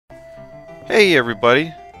Hey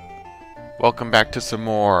everybody, welcome back to some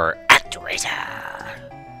more ActRaiser.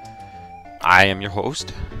 I am your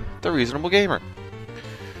host, the Reasonable Gamer.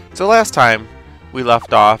 So last time we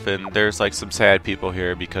left off and there's like some sad people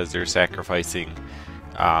here because they're sacrificing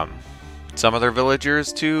some of their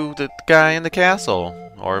villagers to the guy in the castle,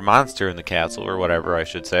 or monster in the castle, or whatever I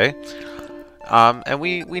should say. And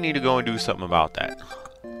we need to go and do something about that.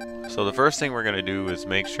 So the first thing we're going to do is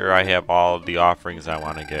make sure I have all of the offerings I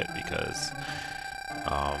want to get, because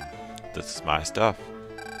this is my stuff.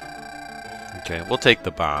 Okay, we'll take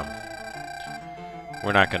the bomb.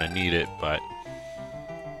 We're not going to need it, but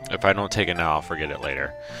if I don't take it now, I'll forget it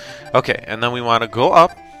later. Okay, and then we want to go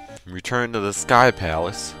up, return to the Sky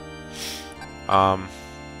Palace. One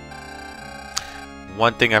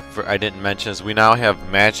thing I didn't mention is we now have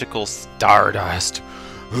magical stardust.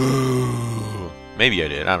 Ooh. Maybe I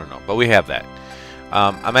did, I don't know, but we have that.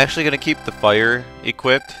 I'm actually going to keep the fire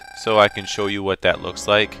equipped so I can show you what that looks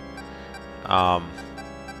like.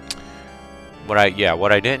 What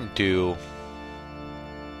I didn't do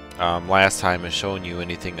last time is showing you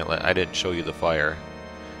anything that I didn't show you the fire,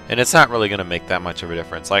 and it's not really going to make that much of a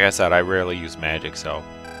difference. Like I said, I rarely use magic, so.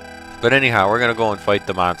 But anyhow, we're going to go and fight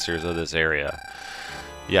the monsters of this area.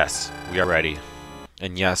 Yes, we are ready,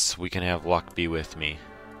 and yes, we can have luck be with me.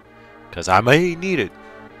 Because I may need it.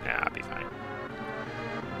 Nah, I'll be fine.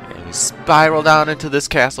 And we spiral down into this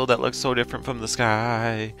castle that looks so different from the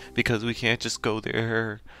sky. Because we can't just go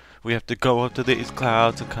there. We have to go up to these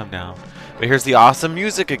clouds and come down. But here's the awesome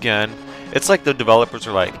music again. It's like the developers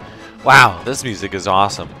are like, wow, this music is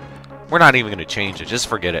awesome. We're not even going to change it. Just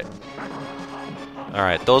forget it.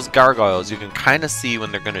 Alright, those gargoyles, you can kind of see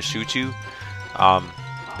when they're going to shoot you.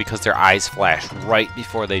 Because their eyes flash right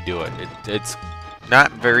before they do it. It's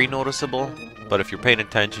not very noticeable, but if you're paying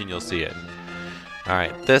attention, you'll see it.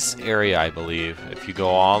 Alright, this area, I believe, if you go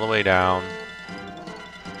all the way down,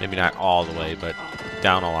 maybe not all the way, but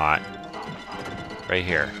down a lot, right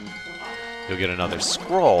here, you'll get another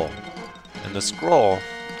scroll. And the scroll,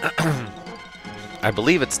 I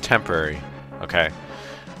believe it's temporary, okay?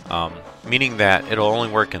 Meaning that it'll only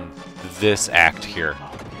work in this act here.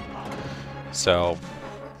 So,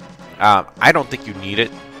 I don't think you need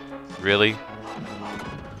it, really.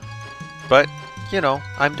 But, you know,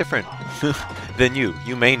 I'm different than you.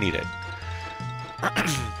 You may need it.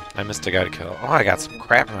 I missed a guy to kill. Oh, I got some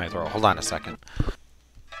crap in my throat. Hold on a second.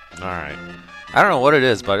 Alright. I don't know what it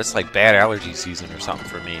is, but it's like bad allergy season or something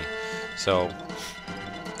for me. So,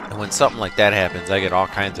 when something like that happens, I get all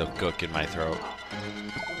kinds of gook in my throat.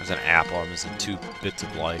 There's an apple. I'm missing 2 bits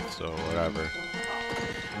of life, so whatever.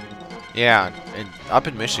 Yeah, and up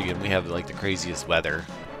in Michigan, we have like the craziest weather.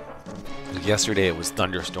 Yesterday it was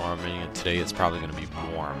thunderstorming, and today it's probably going to be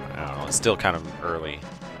warm. I don't know, it's still kind of early.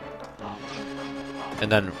 And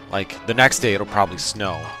then, like, the next day it'll probably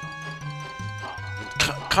snow.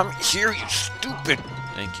 Come here, you stupid!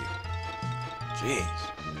 Thank you. Jeez.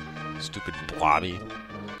 Stupid blobby.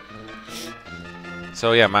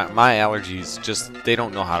 So yeah, my allergies just, they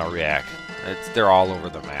don't know how to react. They're all over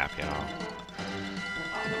the map, you know.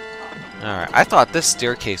 Alright, I thought this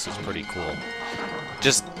staircase was pretty cool.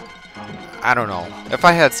 Just, I don't know. If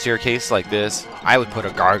I had staircase like this, I would put a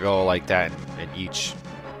gargoyle like that in each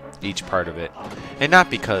part of it. And not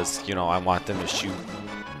because, you know, I want them to shoot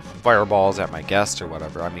fireballs at my guests or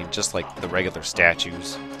whatever. I mean, just like the regular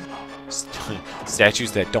statues.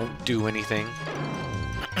 Statues that don't do anything.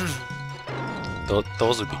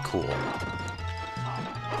 Those would be cool.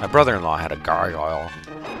 My brother-in-law had a gargoyle.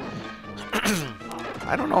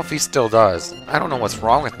 I don't know if he still does. I don't know what's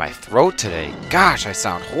wrong with my throat today. Gosh, I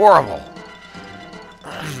sound horrible.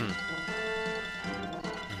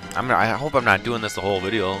 I hope I'm not doing this the whole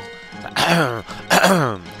video.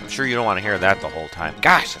 I'm sure you don't want to hear that the whole time.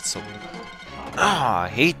 Gosh, that's so... Oh, I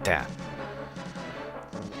hate that.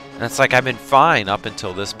 And it's like I've been fine up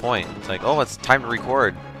until this point. It's like, oh, it's time to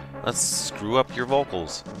record. Let's screw up your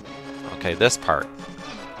vocals. Okay, this part.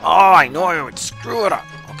 Oh, I know I would screw it up.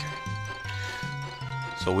 Okay.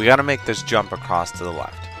 So we got to make this jump across to the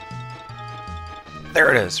left.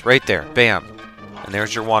 There it is, right there. Bam. And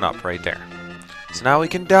there's your one-up right there. So now we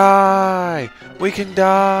can die! We can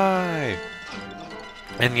die!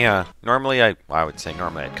 And yeah, normally I would say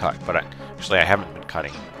normally I'd cut, but actually I haven't been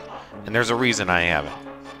cutting. And there's a reason I haven't.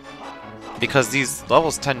 Because these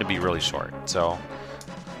levels tend to be really short, so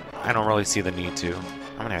I don't really see the need to.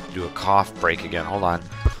 I'm gonna have to do a cough break again. Hold on.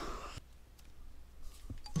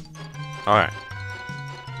 Alright.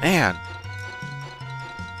 Man!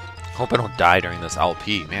 Hope I don't die during this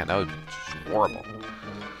LP. Man, that would be horrible.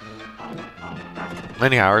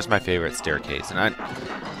 Anyhow, here's my favorite staircase, and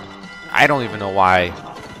I don't even know why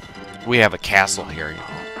we have a castle here.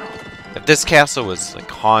 If this castle was like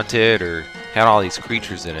haunted or had all these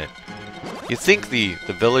creatures in it, you'd think the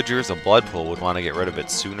villagers of Bloodpool would want to get rid of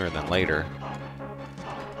it sooner than later.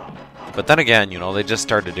 But then again, you know, they just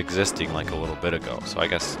started existing like a little bit ago, so I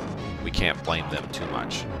guess we can't blame them too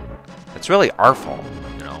much. It's really our fault,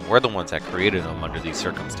 you know. We're the ones that created them under these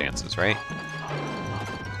circumstances, right?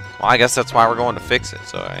 Well, I guess that's why we're going to fix it,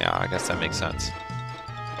 so yeah, I guess that makes sense.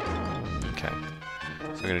 Okay.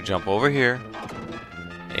 So we're going to jump over here.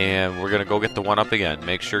 And we're going to go get the 1-up again.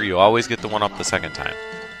 Make sure you always get the 1-up the second time.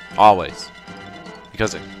 Always.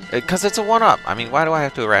 Because it's a 1-up. I mean, why do I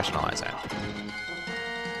have to rationalize that?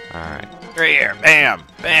 Alright. Right here. Bam!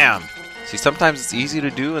 Bam! See, sometimes it's easy to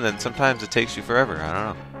do, and then sometimes it takes you forever. I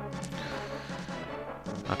don't know.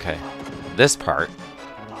 Okay. This part.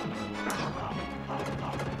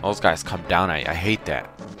 Those guys come down at you. I hate that.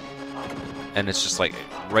 And it's just like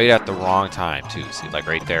right at the wrong time, too. See, like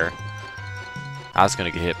right there. I was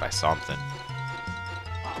going to get hit by something.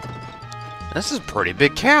 This is a pretty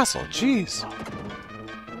big castle. Jeez.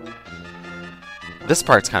 This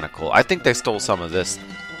part's kind of cool. I think they stole some of this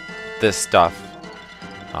stuff.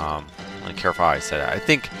 I'm careful how I said it. I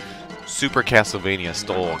think Super Castlevania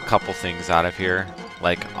stole a couple things out of here.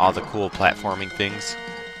 Like all the cool platforming things.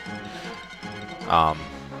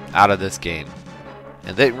 Out of this game.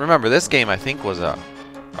 And remember, this game I think was a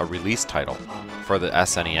release title for the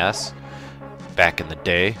SNES. Back in the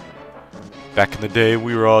day. Back in the day,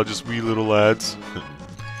 we were all just wee little lads.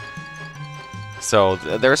 So,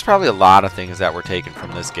 there's probably a lot of things that were taken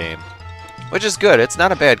from this game. Which is good. It's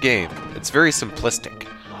not a bad game. It's very simplistic.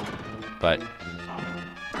 But,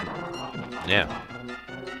 yeah.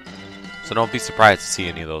 So don't be surprised to see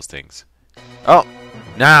any of those things. Oh!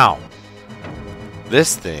 Now!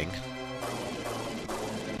 This thing.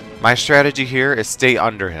 My strategy here is stay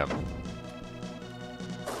under him.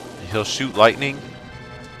 He'll shoot lightning,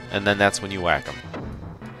 and then that's when you whack him.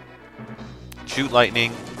 Shoot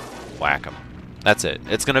lightning, whack him. That's it.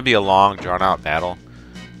 It's going to be a long, drawn-out battle,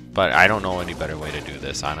 but I don't know any better way to do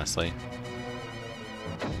this, honestly.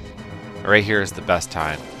 Right here is the best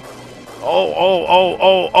time.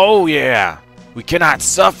 Oh, yeah! We cannot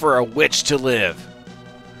suffer a witch to live!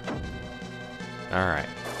 Alright,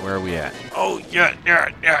 where are we at? Oh,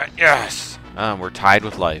 yes! We're tied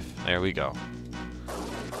with life. There we go.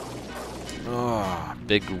 Oh,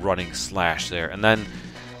 big running slash there. And then,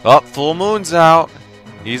 oh, full moon's out.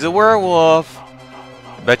 He's a werewolf.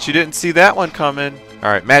 Bet you didn't see that one coming.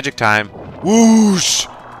 Alright, magic time. Whoosh!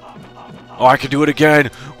 Oh, I can do it again.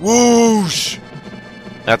 Whoosh!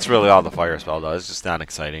 That's really all the fire spell does. It's just not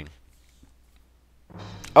exciting.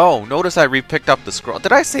 Oh, notice I re-picked up the scroll.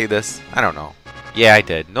 Did I say this? I don't know. Yeah, I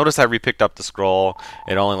did. Notice I re-picked up the scroll.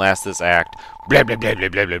 It only lasts this act. Blah, blah, blah, blah,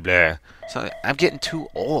 blah, blah, blah. So I'm getting too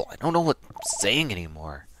old. I don't know what I'm saying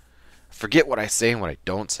anymore. I forget what I say and what I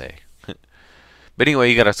don't say. But anyway,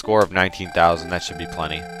 you got a score of 19,000. That should be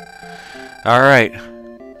plenty. Alright.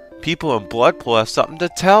 People in Bloodpool have something to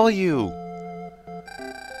tell you.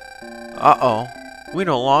 Uh-oh. We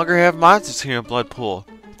no longer have monsters here in Bloodpool.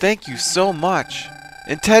 Thank you so much.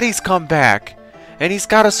 And Teddy's come back. And he's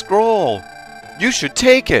got a scroll. You should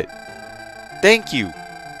take it. Thank you.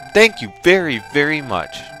 Thank you very, very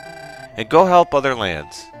much. And go help other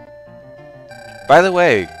lands. By the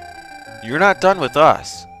way, you're not done with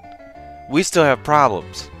us. We still have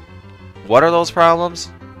problems. What are those problems?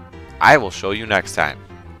 I will show you next time.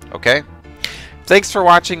 Okay? Thanks for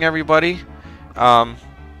watching, everybody. I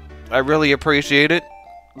really appreciate it.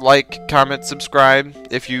 Like, comment, subscribe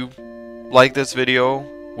if you like this video,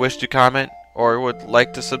 wish to comment, or would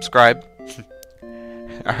like to subscribe.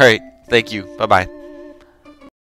 Alright, thank you. Bye-bye.